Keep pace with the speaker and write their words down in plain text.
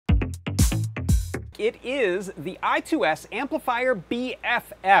It is the I2S Amplifier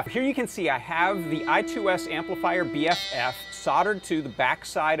BFF. Here you can see I have the I2S Amplifier BFF soldered to the back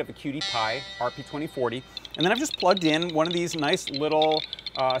side of a QT Py RP2040, and then I've just plugged in one of these nice little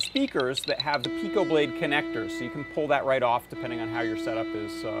speakers that have the Pico Blade connectors, so you can pull that right off depending on how your setup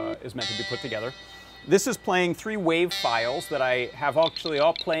is meant to be put together. This is playing 3 wave files that I have actually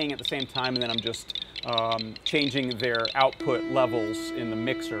all playing at the same time, and then I'm just changing their output levels in the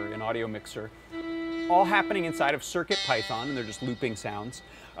mixer, in audio mixer. All happening inside of CircuitPython, and they're just looping sounds.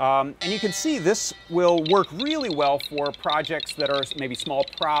 And you can see this will work really well for projects that are maybe small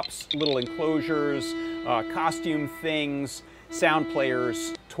props, little enclosures, costume things, sound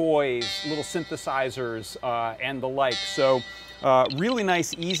players, toys, little synthesizers, and the like. So really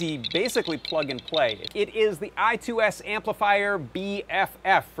nice, easy, basically plug and play. It is the I2S Amplifier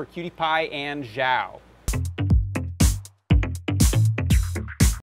BFF for QT Py and Zhao.